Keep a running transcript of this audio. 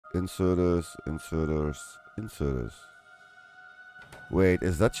inserters, inserters, inserters. Wait,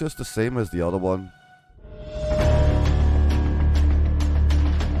 is that just the same as the other one?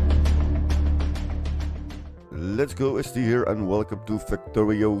 Let's go, SD here, and welcome to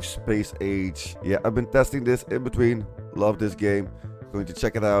Factorio Space Age. Yeah, I've been testing this in between. Love this game. Going to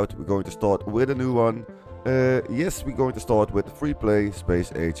check it out. We're going to start with a new one. Yes, we're going to start with free play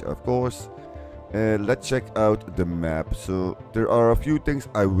Space Age, of course. Let's check out the map. So there are a few things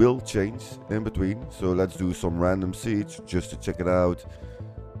I will change in between. So let's do some random siege just to check it out.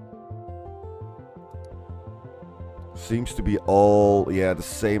 Seems to be all, yeah, the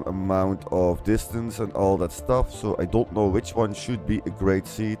same amount of distance and all that stuff. So I don't know which one should be a great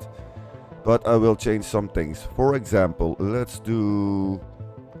seed. But I will change some things. For example, let's do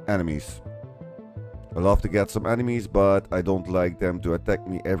enemies. I love to get some enemies, but I don't like them to attack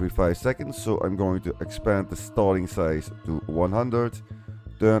me every 5 seconds. So I'm going to expand the starting size to 100.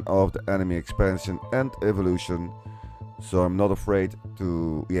 Turn off the enemy expansion and evolution. So I'm not afraid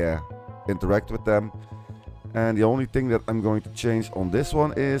to, yeah, interact with them. And the only thing that I'm going to change on this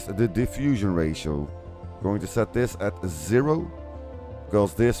one is the diffusion ratio. I'm going to set this at 0.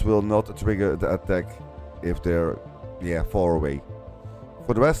 Because this will not trigger the attack if they're, yeah, far away.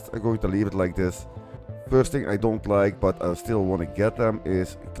 For the rest, I'm going to leave it like this. First thing I don't like, but I still want to get them,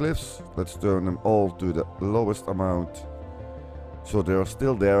 is cliffs. Let's turn them all to the lowest amount. So they're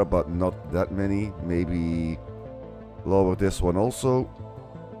still there, but not that many. Maybe lower this one also.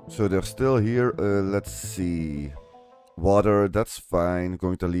 So they're still here. Let's see. Water, that's fine.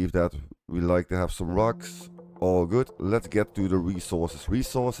 Going to leave that. We like to have some rocks. All good. Let's get to the resources.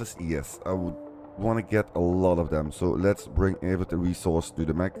 Resources, yes. I would want to get a lot of them. So let's bring every resource to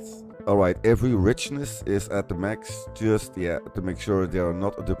the max. Alright, every richness is at the max. Just, yeah, to make sure they are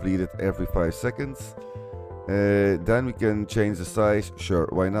not depleted every 5 seconds. Then we can change the size. Sure,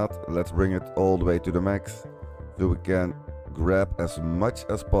 why not? Let's bring it all the way to the max. So we can grab as much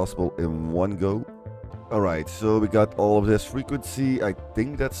as possible in one go. Alright, so we got all of this frequency. I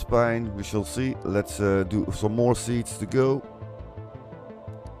think that's fine. We shall see. Let's do some more seeds to go.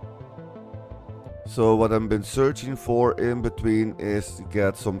 So what I've been searching for in between is to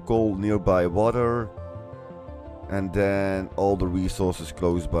get some coal nearby water. And then all the resources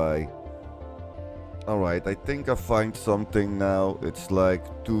close by. Alright, I think I find something now. It's like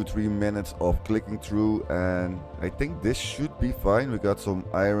 2-3 minutes of clicking through. And I think this should be fine. We got some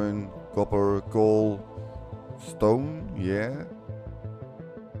iron, copper, coal. Stone, yeah.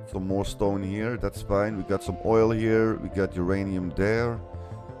 Some more stone here, that's fine. We got some oil here, we got uranium there.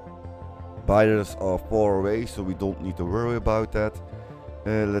 Buyers are far away, so we don't need to worry about that.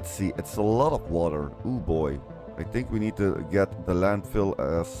 Let's see, it's a lot of water. Oh boy. I think we need to get the landfill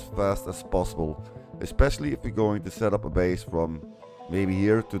as fast as possible. Especially if we're going to set up a base from maybe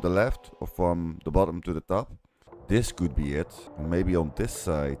here to the left or from the bottom to the top. This could be it. Maybe on this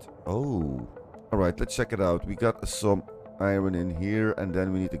side. Oh. Alright, let's check it out. We got some iron in here and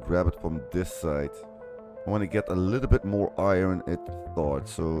then we need to grab it from this side. I want to get a little bit more iron at start.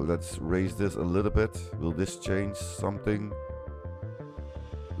 So let's raise this a little bit. Will this change something?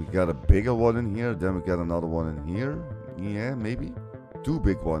 We got a bigger one in here. Then we got another one in here. Yeah, maybe. 2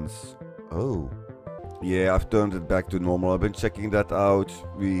 big ones. Oh. Yeah, I've turned it back to normal. I've been checking that out.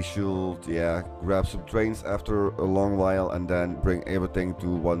 We should, yeah, grab some trains after a long while and then bring everything to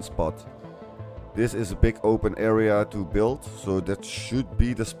one spot. This is a big open area to build, so that should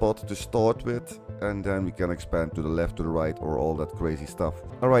be the spot to start with. And then we can expand to the left, to the right, or all that crazy stuff.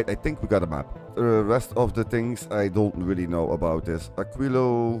 Alright, I think we got a map. The rest of the things I don't really know about this.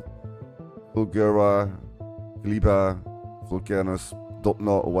 Aquilo, Fulgura, Gliba, Vulcanus. Don't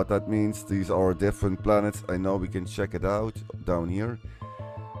know what that means. These are different planets. I know we can check it out down here.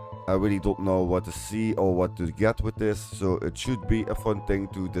 I really don't know what to see or what to get with this, so it should be a fun thing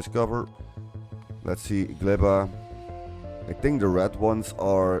to discover. Let's see, Gleba. I think the red ones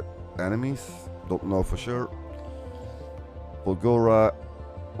are enemies. Don't know for sure. Fulgura.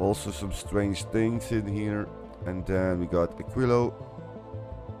 Also some strange things in here. And then we got Aquilo.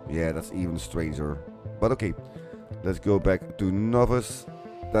 Yeah, that's even stranger. But okay. Let's go back to Novice.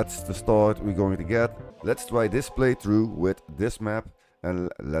 That's the start we're going to get. Let's try this playthrough with this map. And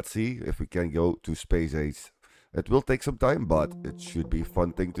let's see if we can go to Space Age. It will take some time, but it should be a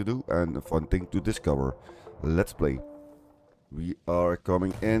fun thing to do and a fun thing to discover. Let's play. We are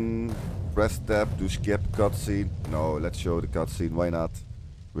coming in. Press tab to skip cutscene. No, let's show the cutscene. Why not?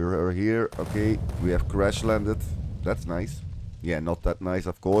 We're here. Okay, we have crash landed. That's nice. Yeah, not that nice,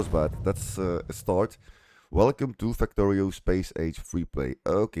 of course, but that's a start. Welcome to Factorio Space Age free play.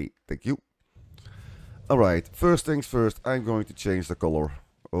 Okay, thank you. Alright, first things first, I'm going to change the color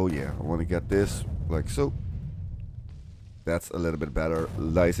Oh yeah, I want to get this like so. That's a little bit better.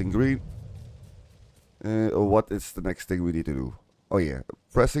 Nice and green. What is the next thing we need to do? Oh yeah,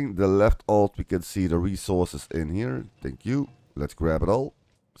 pressing the left alt we can see the resources in here. Thank you. Let's grab it all.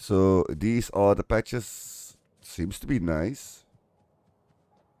 So these are the patches. Seems to be nice.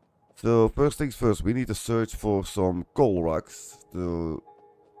 So first things first, we need to search for some coal rocks. So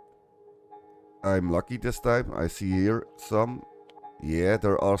I'm lucky this time. I see here some. Yeah,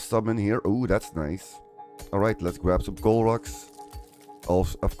 there are some in here. Oh, that's nice. Alright, let's grab some coal rocks.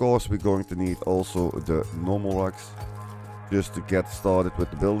 Also, of course, we're going to need also the normal rocks. Just to get started with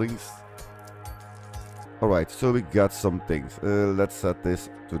the buildings. Alright, so we got some things. Let's set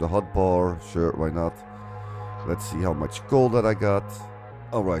this to the hotbar. Sure, why not? Let's see how much coal that I got.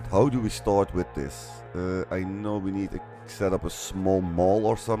 Alright, how do we start with this? I know we need to set up a small mall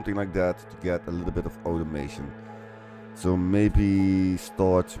or something like that to get a little bit of automation. So maybe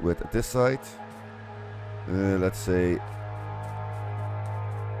start with this side. Let's say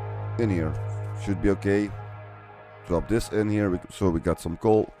in here. Should be okay. Drop this in here so we got some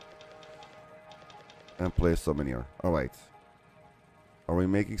coal. And place some in here. Alright. Are we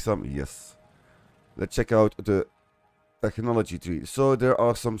making some? Yes. Let's check out the technology tree. So there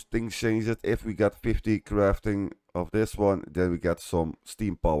are some things changed. If we got 50 crafting of this one, then we get some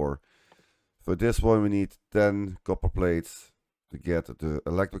steam power. For this one we need 10 copper plates to get the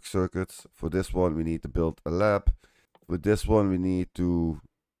electric circuits. For this one we need to build a lab. For this one we need to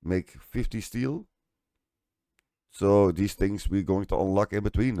make 50 steel. So these things we're going to unlock in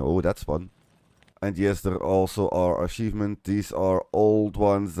between. Oh, that's fun. And yes, there also are achievements. These are old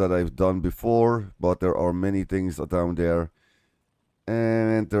ones that I've done before, but there are many things down there.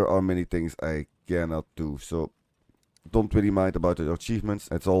 And there are many things I cannot do. So don't really mind about the achievements.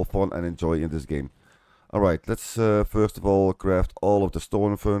 It's all fun and enjoy in this game. Alright, let's first of all craft all of the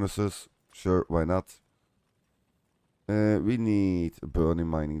stone furnaces. Sure, why not? We need burning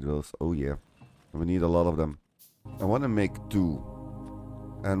mining drills. Oh yeah, we need a lot of them. I want to make 2.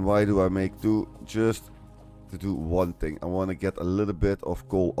 And why do I make 2? Just to do one thing. I want to get a little bit of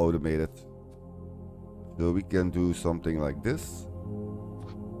coal automated. So we can do something like this.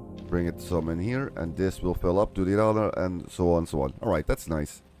 Bring it some in here. And this will fill up to the other. And so on and so on. Alright, that's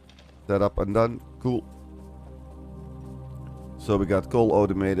nice. Set up and done. Cool. So we got coal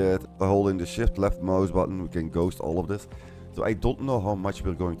automated. By holding the shift left mouse button, we can ghost all of this. So I don't know how much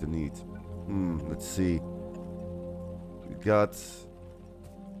we're going to need. Let's see. We got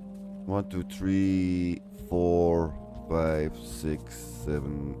 1, 2, 3, 4, 5, 6,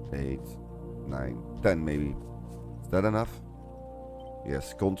 7, 8, 9, 10 maybe. Is that enough?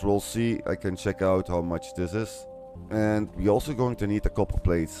 Yes, Control C. I can check out how much this is. And we're also going to need a copper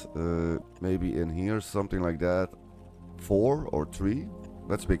plates. Maybe in here, something like that. 4 or 3.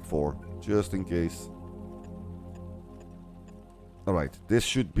 Let's make 4, just in case. Alright, this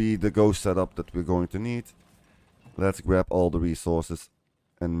should be the ghost setup that we're going to need. Let's grab all the resources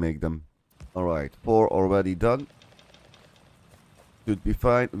and make them. Alright, 4 already done. Should be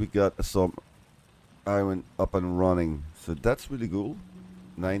fine. We got some iron up and running. So that's really cool.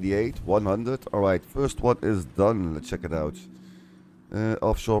 98, 100. Alright, first one is done. Let's check it out.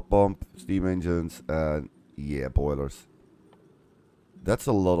 Offshore pump, steam engines, and yeah, boilers. That's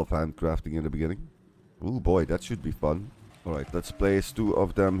a lot of handcrafting in the beginning. Oh boy, that should be fun. Alright, let's place 2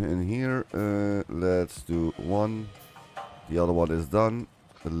 of them in here. Let's do 1. The other one is done.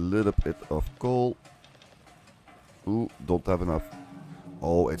 A little bit of coal. Ooh, don't have enough.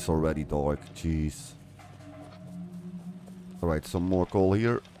 Oh, it's already dark. Jeez. Alright, some more coal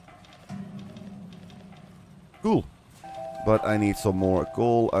here. Cool. But I need some more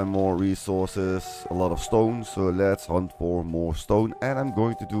coal and more resources. A lot of stone. So let's hunt for more stone. And I'm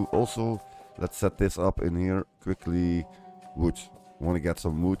going to do also... Let's set this up in here. Quickly. Wood. I want to get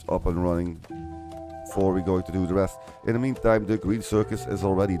some wood up and running before we're going to do the rest. In the meantime, the green circus is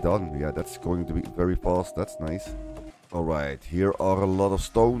already done. Yeah, that's going to be very fast. That's nice. Alright, here are a lot of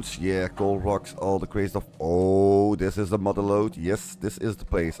stones. Yeah, coal rocks, all the crazy stuff. Oh, this is the mother load. Yes, this is the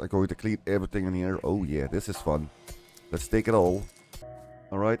place. I'm going to clean everything in here. Oh yeah, this is fun. Let's take it all.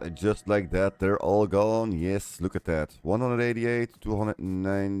 Alright, and just like that, they're all gone. Yes, look at that. 188,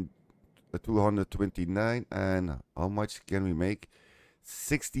 209, 229. And how much can we make?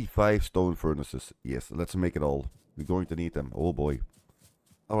 65 stone furnaces. Yes, let's make it all. We're going to need them. Oh boy.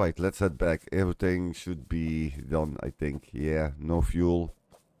 Alright, let's head back. Everything should be done, I think. Yeah, no fuel.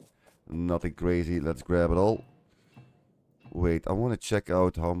 Nothing crazy. Let's grab it all. Wait, I want to check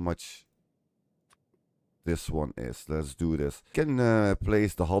out how much this one is. Let's do this. Can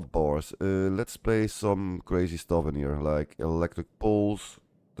place the hot bars. Let's place some crazy stuff in here, like electric poles.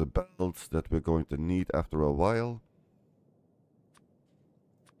 the belts that we're going to need after a while.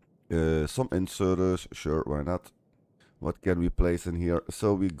 Some inserters, sure, why not? What can we place in here?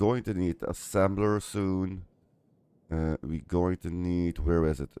 So we're going to need assembler soon. We're going to need, where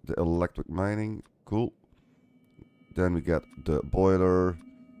is it? The electric mining, cool. Then we get the boiler,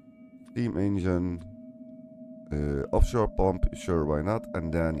 steam engine, offshore pump, sure, why not?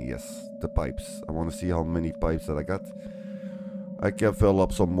 And then, yes, the pipes. I want to see how many pipes that I got. I can fill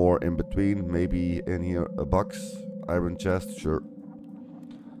up some more in between, maybe in here a box, iron chest, sure.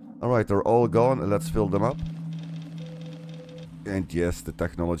 Alright, they're all gone, let's fill them up. And yes, the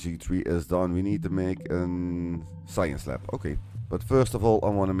technology tree is done. We need to make a science lab, okay. But first of all, I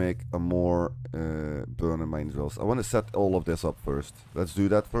want to make a more burner mine drills. I want to set all of this up first. Let's do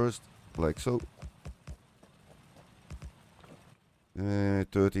that first, like so.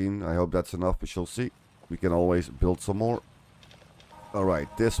 13, I hope that's enough, we shall see. We can always build some more.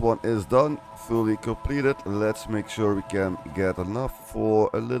 Alright, this one is done, fully completed. Let's make sure we can get enough for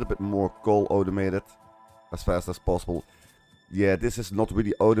a little bit more coal automated as fast as possible. Yeah, this is not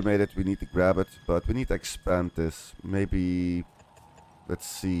really automated, we need to grab it, but we need to expand this. Maybe, let's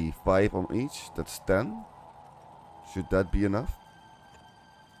see, 5 on each, that's 10. Should that be enough?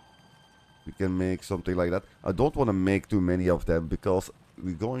 We can make something like that. I don't want to make too many of them because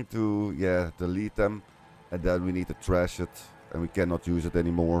we're going to, yeah, delete them and then we need to trash it and we cannot use it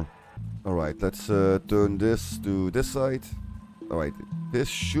anymore. Alright, let's turn this to this side. Alright, this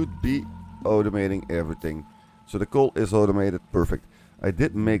should be automating everything. So the coal is automated, perfect. I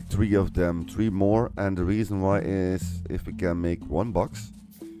did make 3 of them, 3 more, and the reason why is if we can make 1 box,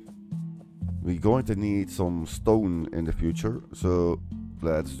 we're going to need some stone in the future. So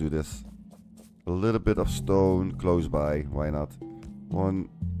let's do this. A little bit of stone close by, why not? 1,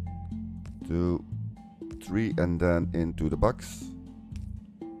 2, 3, and then into the box.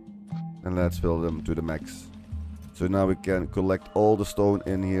 And let's fill them to the max. So now we can collect all the stone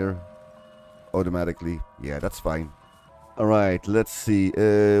in here automatically. Yeah, that's fine. Alright, let's see.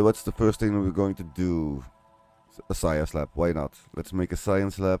 What's the first thing we're going to do? A science lab, why not? Let's make a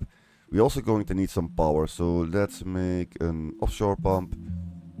science lab. We're also going to need some power, so let's make an offshore pump,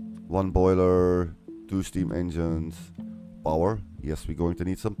 1 boiler, 2 steam engines, power. Yes, we're going to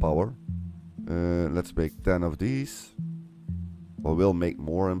need some power. Let's make 10 of these. Well, we'll make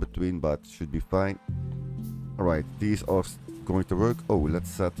more in between, but should be fine. Alright, these are going to work. Oh, let's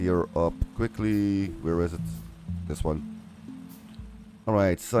set here up quickly. Where is it? This one.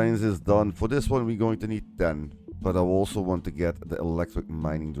 Alright, science is done. For this one we're going to need 10. But I also want to get the electric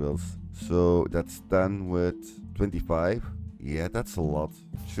mining drills. So that's 10 with 25. Yeah, that's a lot.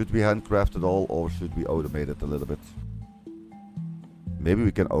 Should we handcraft it all or should we automate it a little bit? Maybe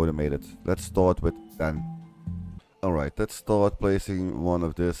we can automate it. Let's start with 10. Alright, let's start placing one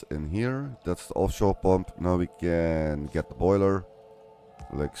of this in here. That's the offshore pump. Now we can get the boiler.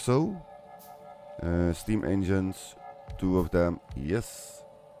 Like so. Steam engines. 2 of them. Yes.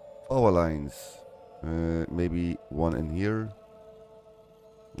 Power lines. Maybe 1 in here.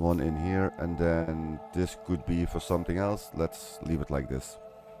 1 in here. And then this could be for something else. Let's leave it like this.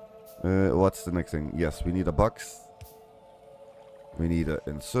 What's the next thing? Yes, we need a box. We need an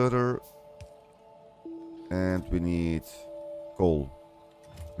inserter. And we need coal.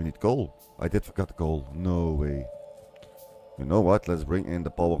 We need coal. I did forget the coal. No way. You know what? Let's bring in the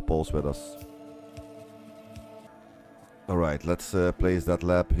power poles with us. Alright, let's place that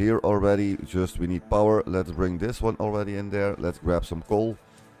lab here already. Just we need power. Let's bring this one already in there. Let's grab some coal.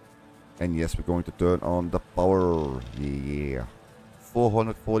 And yes, we're going to turn on the power. Yeah.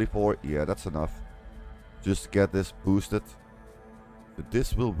 444. Yeah, that's enough. Just get this boosted. But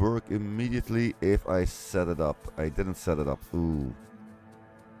this will work immediately if I set it up. I didn't set it up. Ooh.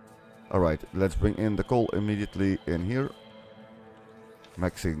 Alright, let's bring in the coal immediately in here.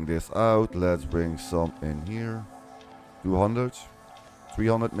 Maxing this out. Let's bring some in here. 200.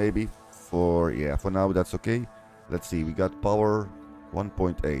 300 maybe. For now that's okay. Let's see, we got power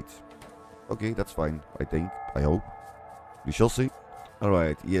 1.8. Okay, that's fine, I think. I hope. We shall see.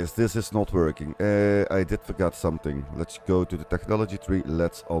 Alright, yes, this is not working. I did forget something. Let's go to the technology tree.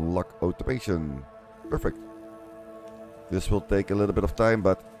 Let's unlock automation. Perfect. This will take a little bit of time,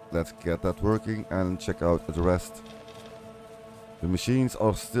 but let's get that working and check out the rest. The machines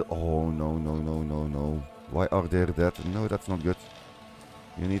are still... Oh, no, no, no, no, no. Why are they dead? No, that's not good.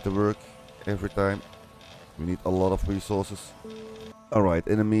 You need to work every time. We need a lot of resources. Alright,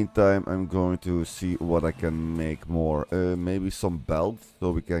 in the meantime, I'm going to see what I can make more. Maybe some belts,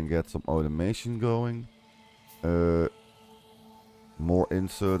 so we can get some automation going. More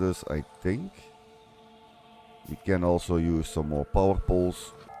inserters, I think. We can also use some more power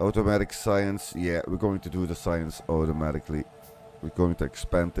poles. Automatic science. Yeah, we're going to do the science automatically. We're going to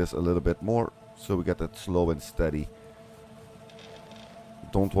expand this a little bit more, so we get that slow and steady.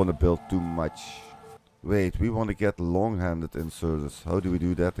 Don't want to build too much. Wait, we want to get long-handed inserters. How do we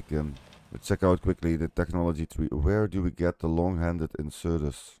do that again? Let's check out quickly the technology tree. Where do we get the long-handed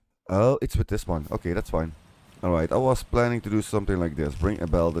inserters? Oh, it's with this one. Okay, that's fine. Alright, I was planning to do something like this. Bring a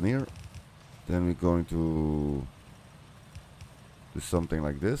belt in here. Then we're going to do something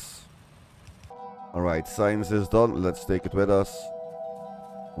like this. Alright, science is done. Let's take it with us.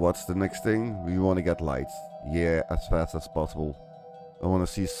 What's the next thing? We want to get lights. Yeah, as fast as possible. I want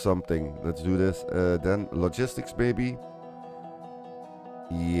to see something. Let's do this. Then logistics, maybe.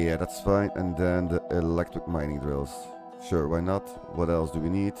 Yeah, that's fine. And then the electric mining drills. Sure, why not? What else do we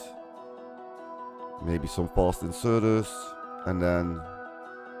need? Maybe some fast inserters. And then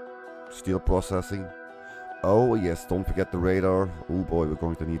steel processing. Oh yes, don't forget the radar. Oh boy, we're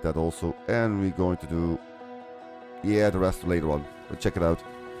going to need that also. And we're going to do... yeah, the rest later on. But check it out.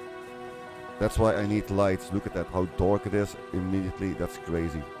 That's why I need lights. Look at that, how dark it is immediately. That's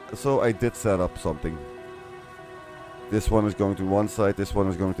crazy. So I did set up something. This one is going to one side, this one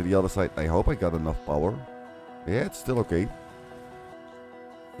is going to the other side. I hope I got enough power. Yeah, it's still okay.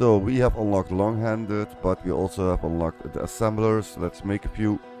 So we have unlocked long-handed, but we also have unlocked the assemblers. Let's make a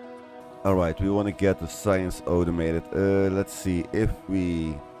few. Alright, we want to get the science automated. Let's see if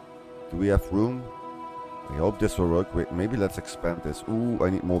we... do we have room? I hope this will work. Wait, maybe let's expand this. Ooh,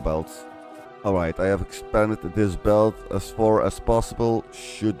 I need more belts. Alright, I have expanded this belt as far as possible.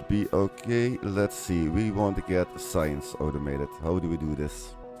 Should be okay. Let's see. We want to get science automated. How do we do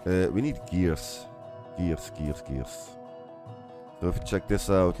this? We need gears. Gears. So if you check this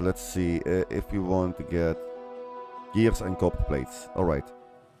out, let's see if we want to get gears and copper plates. Alright.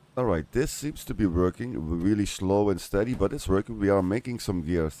 Alright, this seems to be working. Really slow and steady, but it's working. We are making some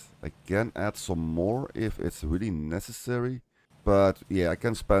gears. I can add some more if it's really necessary. But yeah, I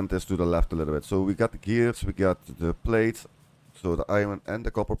can span this to the left a little bit. So we got the gears, we got the plates. So the iron and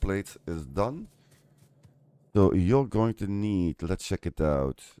the copper plates is done. So you're going to need, let's check it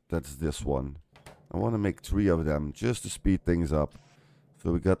out. That's this one. I want to make 3 of them just to speed things up.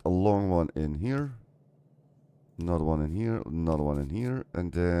 So we got a long one in here. Another one in here, another one in here.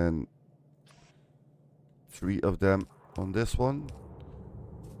 And then 3 of them on this one.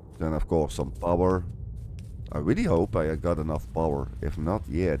 Then of course some power. I really hope I got enough power. If not,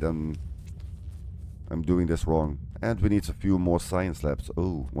 yeah, then I'm doing this wrong. And we need a few more science labs.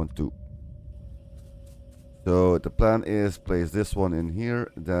 Oh, 1, 2. So the plan is place this one in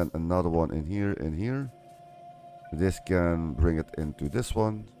here, then another one in here, in here. This can bring it into this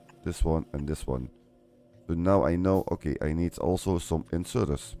one, and this one. So now I know, okay, I need also some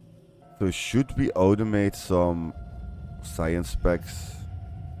inserters. So should we automate some science specs?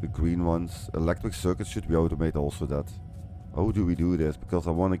 The green ones. Electric circuits, should we automate also that? How do we do this? Because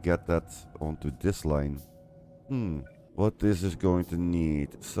I want to get that onto this line. What this is going to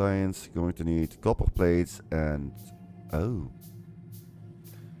need? Science, going to need copper plates and... oh.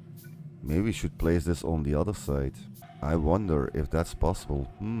 Maybe we should place this on the other side. I wonder if that's possible.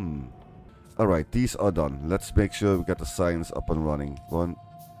 Alright, these are done. Let's make sure we get the science up and running. 1,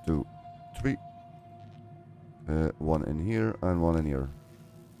 2, 3. 1 in here and 1 in here.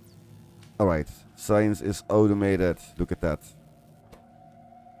 Alright, science is automated. Look at that.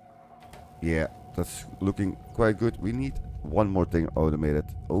 Yeah, that's looking quite good. We need one more thing automated.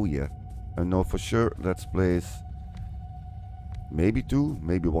 Oh yeah. I know for sure. Let's place maybe 2,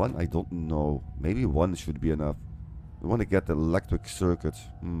 maybe 1. I don't know. Maybe 1 should be enough. We want to get the electric circuit.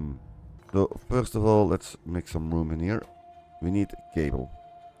 So first of all, let's make some room in here. We need cable.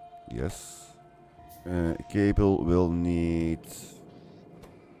 Yes. Cable will need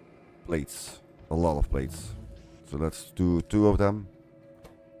plates. A lot of plates. So let's do 2 of them.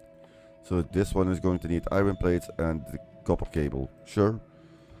 So this one is going to need iron plates and the copper cable. Sure.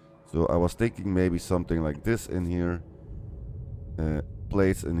 So I was thinking maybe something like this in here.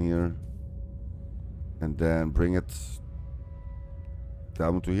 Plates in here. And then bring it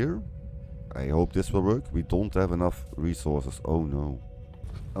down to here. I hope this will work. We don't have enough resources. Oh no.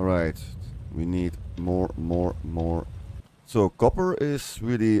 Alright. We need more. So copper is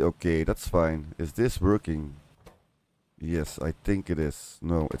really okay. That's fine. Is this working? Yes, I think it is.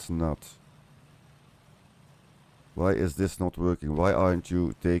 No, it's not. Why is this not working? Why aren't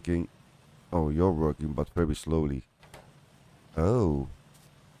you taking... oh, you're working, but very slowly. Oh.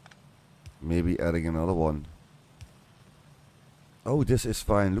 Maybe adding another one. Oh, this is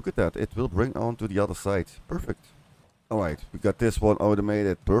fine. Look at that. It will bring on to the other side. Perfect. Alright, we got this one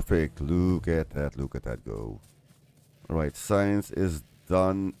automated. Perfect. Look at that go. Alright, science is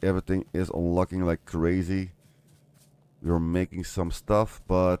done. Everything is unlocking like crazy. We're making some stuff,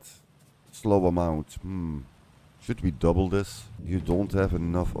 but slow amount. Should we double this? You don't have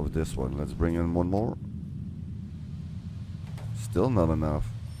enough of this one. Let's bring in one more. Still not enough.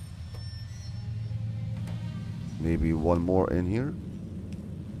 Maybe one more in here.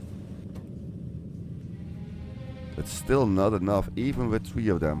 It's still not enough, even with 3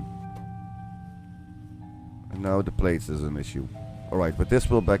 of them. And now the plates is an issue. Alright, but this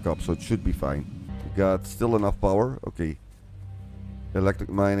will back up, so it should be fine. We got still enough power. Okay. Electric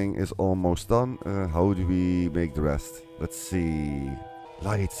mining is almost done. How do we make the rest? Let's see.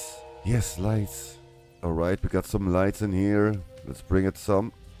 Lights. Yes, lights. Alright, we got some lights in here. Let's bring it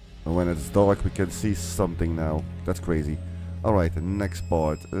some. And when it's dark, we can see something now. That's crazy. Alright, the next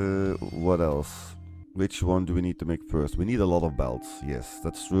part. What else? Which one do we need to make first? We need a lot of belts. Yes,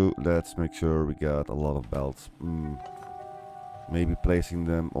 that's true. Let's make sure we got a lot of belts. Maybe placing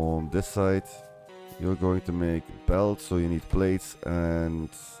them on this side. You're going to make belts, so you need plates and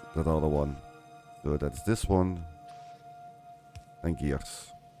that other one. So that's this one. And gears.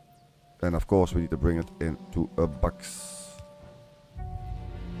 And of course we need to bring it into a box.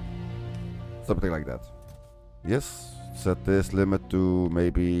 Something like that. Yes, set this limit to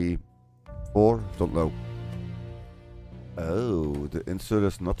maybe 4, don't know. Oh, the insert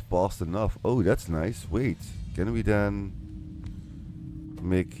is not fast enough. Oh, that's nice. Wait, can we then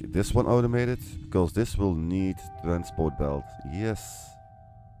make this one automated? Because this will need transport belt. Yes.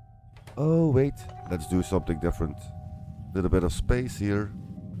 Oh, wait. Let's do something different. Little bit of space here.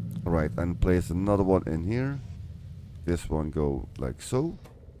 Alright, and place another one in here. This one go like so.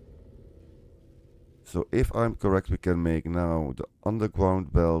 So if I'm correct, we can make now the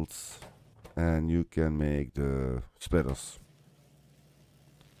underground belts. And you can make the splitters.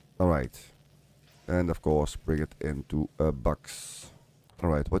 Alright. And of course bring it into a box.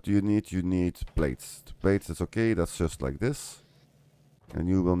 Alright, what do you need? You need plates. The plates is okay, that's just like this. And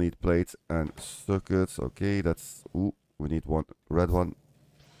you will need plates and circuits. Okay, that's... Ooh, we need one red one.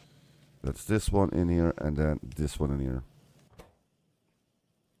 That's this one in here and then this one in here.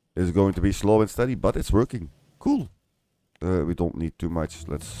 It's going to be slow and steady, but it's working. Cool. We don't need too much.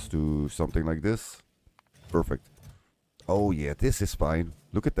 Let's do something like this. Perfect. Oh yeah, this is fine.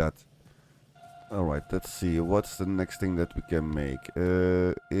 Look at that. Alright, let's see. What's the next thing that we can make?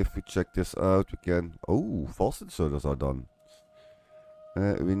 If we check this out, we can... Oh, fast inserters are done.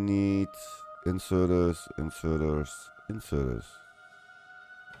 We need inserters, inserters, inserters.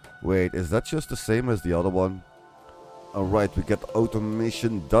 Wait, is that just the same as the other one? Alright, we get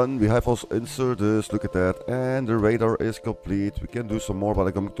automation done. We have also inserters, look at that. And the radar is complete. We can do some more, but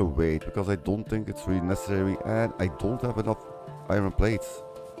I'm going to wait because I don't think it's really necessary. And I don't have enough iron plates.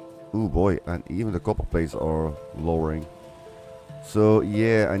 Oh boy, and even the copper plates are lowering. So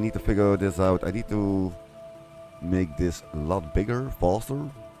yeah, I need to figure this out. I need to make this a lot bigger, faster,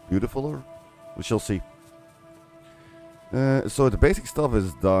 beautifuler. We shall see. So the basic stuff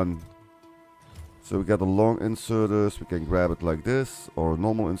is done. So we got the long inserters, we can grab it like this, or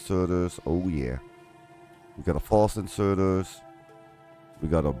normal inserters. Oh yeah. We got a fast inserters. We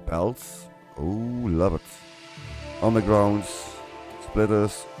got our belts. Oh, love it. Undergrounds,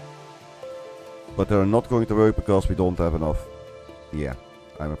 splitters. But they're not going to work because we don't have enough. Yeah,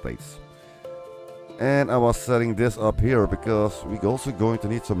 iron plates. And I was setting this up here because we're also going to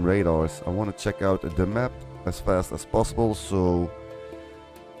need some radars. I want to check out the map as fast as possible, so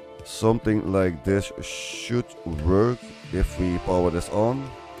something like this should work if we power this on.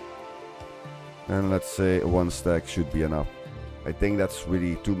 And let's say 1 stack should be enough. I think that's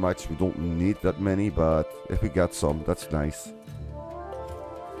really too much. We don't need that many, but if we got some, that's nice.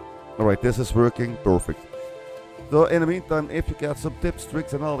 Alright, this is working perfect. So in the meantime, if you got some tips,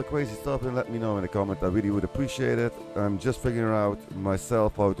 tricks and all the crazy stuff, then let me know in the comment. I really would appreciate it. I'm just figuring out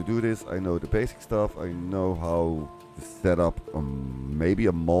myself how to do this. I know the basic stuff. I know how to set up maybe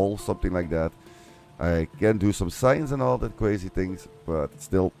a mall, something like that. I can do some science and all that crazy things, but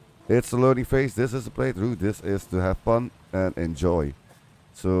still, it's a learning phase. This is a playthrough. This is to have fun and enjoy.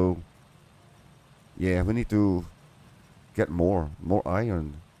 So yeah, we need to get more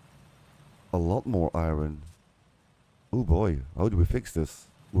iron. A lot more iron. Oh boy, how do we fix this?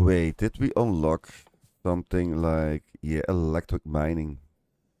 Wait, did we unlock something like, yeah, electric mining?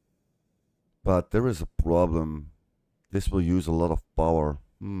 But there is a problem. This will use a lot of power.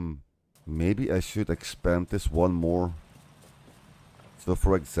 Maybe I should expand this one more. So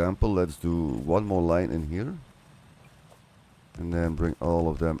for example, let's do one more line in here. And then bring all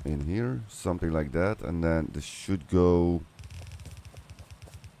of them in here. Something like that. And then this should go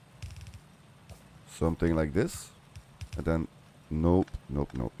something like this. And then Nope,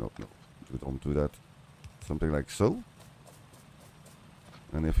 nope, nope, nope, nope. Don't do that. Something like so.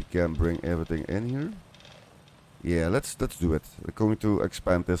 And if you can bring everything in here. Yeah, let's do it. We're going to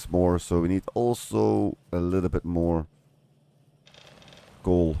expand this more, so we need also a little bit more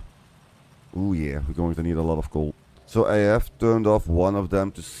coal. Ooh yeah, we're going to need a lot of coal. So I have turned off one of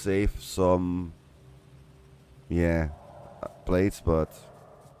them to save some, yeah, plates, but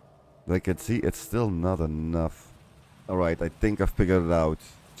like I can see it's still not enough. Alright, I think I've figured it out.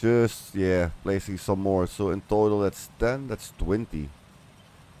 Just, yeah, placing some more. So in total that's 10, that's 20.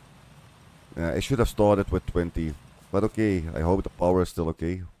 I should have started with 20. But okay, I hope the power is still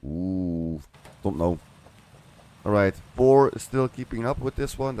okay. Ooh, don't know. Alright, 4 is still keeping up with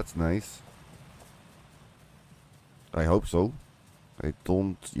this one. That's nice. I hope so. I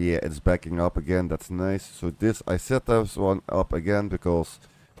don't... Yeah, it's backing up again. That's nice. So this, I set this one up again because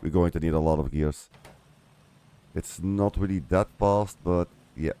we're going to need a lot of gears. It's not really that fast, but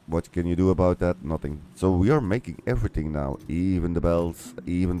yeah, what can you do about that? Nothing. So we are making everything now. Even the belts,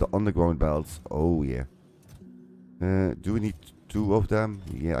 even the underground belts. Oh yeah. Do we need 2 of them?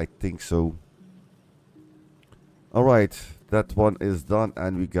 Yeah, I think so. Alright, that one is done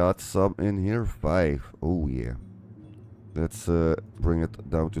and we got some in here. 5. Oh yeah. Let's bring it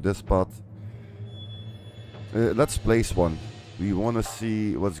down to this spot. Let's place one. We want to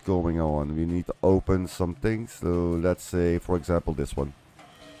see what's going on. We need to open some things. So let's say, for example, this one.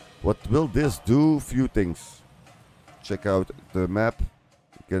 What will this do? Few things. Check out the map.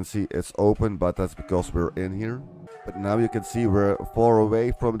 You can see it's open, but that's because we're in here. But now you can see we're far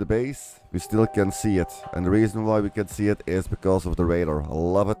away from the base. We still can see it. And the reason why we can see it is because of the radar. I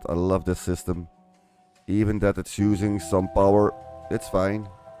love it. I love this system. Even that it's using some power, it's fine.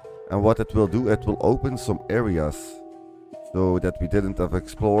 And what it will do, it will open some areas. So that we didn't have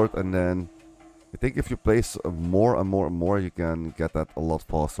explored. And then I think if you place more and more and more, you can get that a lot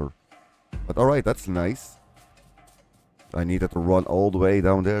faster. But alright, that's nice. I needed to run all the way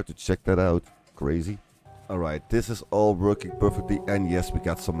down there to check that out. Crazy. Alright, this is all working perfectly. And yes, we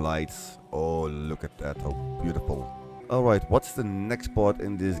got some lights. Oh, look at that. How beautiful. Alright, what's the next part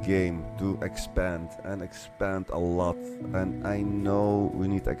in this game? To expand and expand a lot. And I know we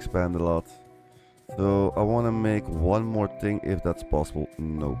need to expand a lot. So I want to make one more thing if that's possible.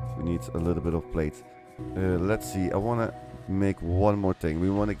 No, we need a little bit of plates. Let's see, I want to make one more thing. We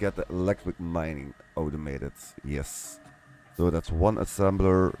want to get the electric mining automated. Yes. So that's one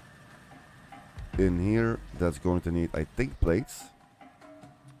assembler in here. That's going to need, I think, plates.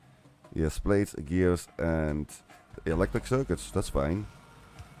 Yes, plates, gears, and electric circuits. That's fine.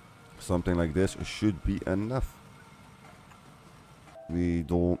 Something like this should be enough. We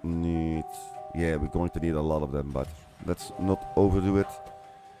don't need... Yeah, we're going to need a lot of them, but let's not overdo it.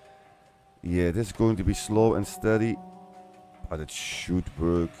 Yeah, this is going to be slow and steady, but it should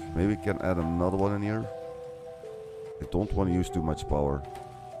work. Maybe we can add another one in here. I don't want to use too much power.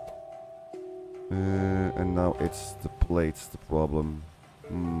 And now it's the plates, the problem.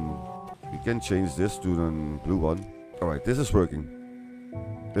 We can change this to the blue one. Alright, this is working.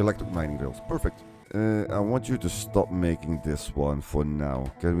 Electric mining drills, perfect. I want you to stop making this one for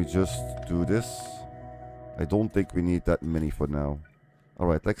now. Can we just do this? I don't think we need that many for now.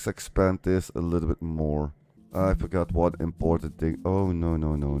 Alright, let's expand this a little bit more. I forgot one important thing. Oh, no.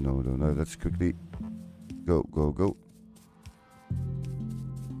 Let's quickly go.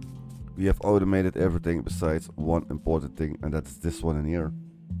 We have automated everything besides one important thing, and that's this one in here.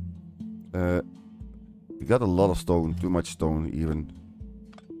 We got a lot of stone, too much stone even.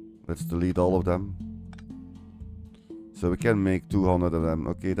 Let's delete all of them. So we can make 200 of them.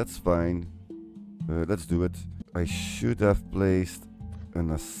 Okay, that's fine. Let's do it. I should have placed an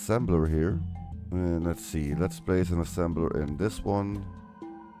assembler here. Let's see. Let's place an assembler in this one.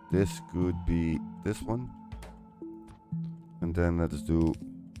 This could be this one. And then let's do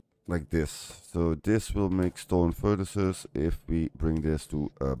like this. So this will make stone furnaces if we bring this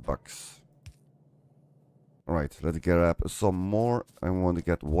to a box. Alright, let's grab some more. I want to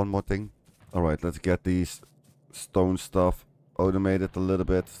get one more thing. Alright, let's get these stone stuff automated a little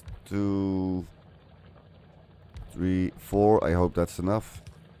bit. 2, 3, 4. I hope that's enough.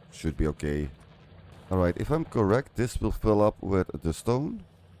 Should be okay. Alright, if I'm correct, this will fill up with the stone.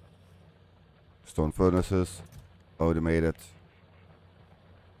 Stone furnaces. Automated.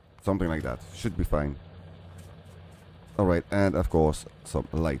 Something like that. Should be fine. Alright, and of course, some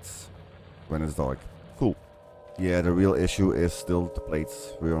lights when it's dark. Cool. Yeah, the real issue is still the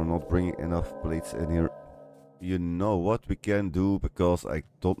plates. We are not bringing enough plates in here. You know what we can do, because I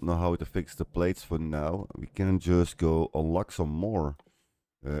don't know how to fix the plates for now. We can just go unlock some more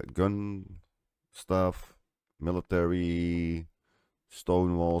gun stuff, military,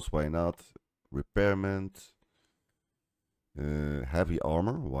 Stone walls, why not? Repairment. Heavy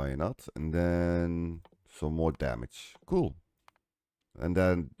armor, why not? And then some more damage. Cool. And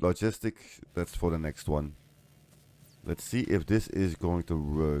then logistic, that's for the next one. Let's see if this is going to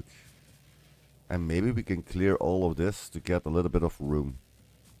work. And maybe we can clear all of this to get a little bit of room.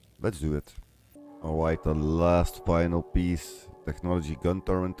 Let's do it. Alright, the last final piece. Technology gun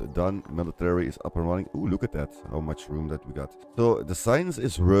turret done. Military is up and running. Ooh, look at that. How much room that we got. So the science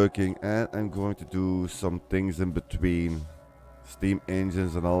is working, and I'm going to do some things in between. Steam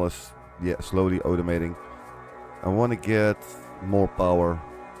engines and all this. Yeah, slowly automating. I want to get more power.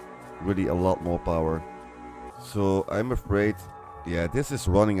 Really a lot more power. So I'm afraid, yeah, this is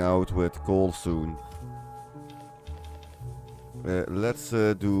running out with coal soon. Let's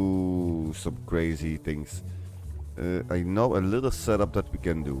do some crazy things. I know a little setup that we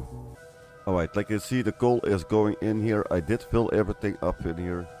can do. Alright, like you see, the coal is going in here. I did fill everything up in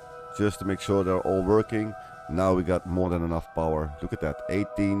here just to make sure they're all working. Now we got more than enough power. Look at that,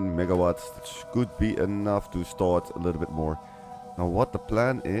 18 megawatts. That could be enough to start a little bit more. Now what the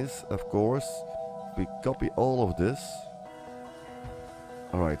plan is, of course, we copy all of this.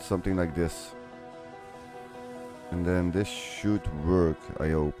 Alright, something like this. And then this should work, I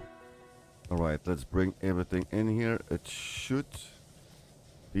hope. Alright, let's bring everything in here. It should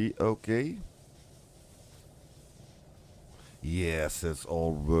be okay. Yes, it's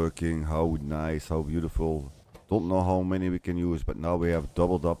all working. How nice, how beautiful. Don't know how many we can use, but now we have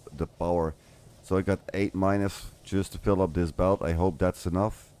doubled up the power. So I got 8 minus just to fill up this belt. I hope that's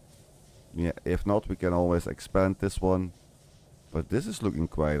enough. Yeah, if not, we can always expand this one. But this is looking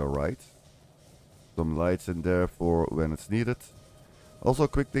quite alright. Some lights in there for when it's needed. Also, a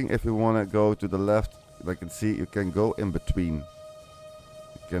quick thing, if you want to go to the left, like you can see, you can go in between.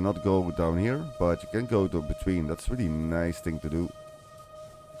 You cannot go down here, but you can go to between. That's really nice thing to do.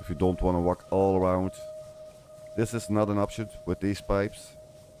 If you don't want to walk all around. This is not an option with these pipes.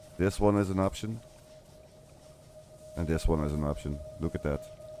 This one is an option. And this one is an option. Look at that.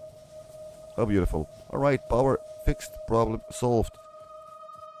 How beautiful. Alright, power fixed, problem solved.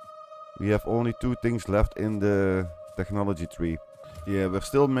 We have only 2 things left in the technology tree. Yeah, we're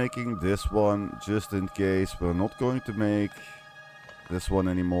still making this one just in case. We're not going to make this one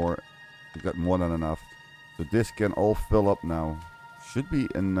anymore. We've got more than enough. So this can all fill up now. Should be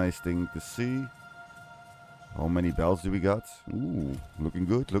a nice thing to see. How many bells do we got? Ooh, looking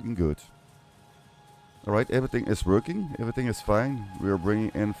good, looking good. Alright, everything is working. Everything is fine. We are bringing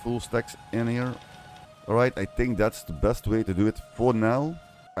in full stacks in here. Alright, I think that's the best way to do it for now.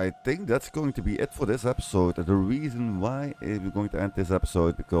 I think that's going to be it for this episode. The reason why is we're going to end this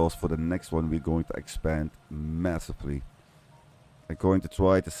episode because for the next one we're going to expand massively. I'm going to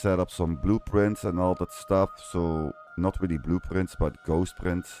try to set up some blueprints and all that stuff. So not really blueprints but ghost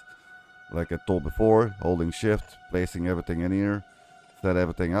prints. Like I told before, holding shift, placing everything in here, set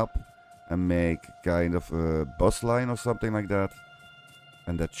everything up and make kind of a bus line or something like that.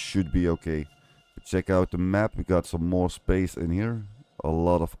 And that should be okay. Check out the map, we got some more space in here. A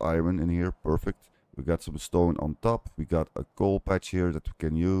lot of iron in here, perfect. We got some stone on top. We got a coal patch here that we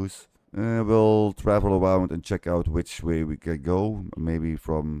can use. We'll travel around and check out which way we can go. Maybe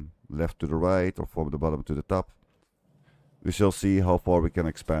from left to the right or from the bottom to the top. We shall see how far we can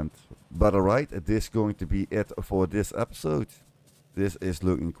expand. But alright, this is going to be it for this episode. This is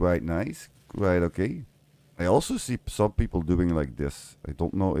looking quite nice, quite okay. I also see some people doing like this. I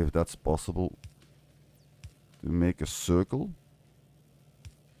don't know if that's possible. To make a circle.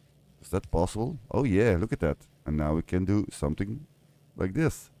 Is that possible? Oh yeah, look at that. And now we can do something like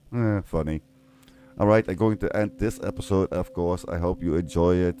this. Funny. Alright, I'm going to end this episode, of course. I hope you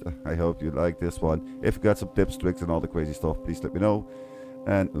enjoy it. I hope you like this one. If you got some tips, tricks and all the crazy stuff, please let me know.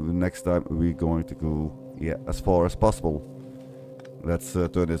 And next time we're going to go, yeah, as far as possible. Let's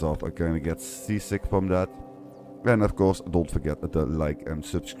turn this off. I kind of get seasick from that. And of course, don't forget the like and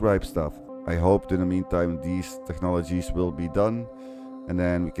subscribe stuff. I hope in the meantime these technologies will be done. And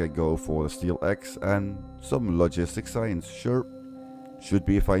then we can go for the Steel X and some logistics science. Sure, should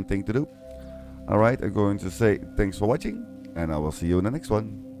be a fine thing to do. Alright, I'm going to say thanks for watching. And I will see you in the next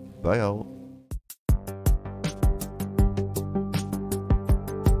one. Bye all.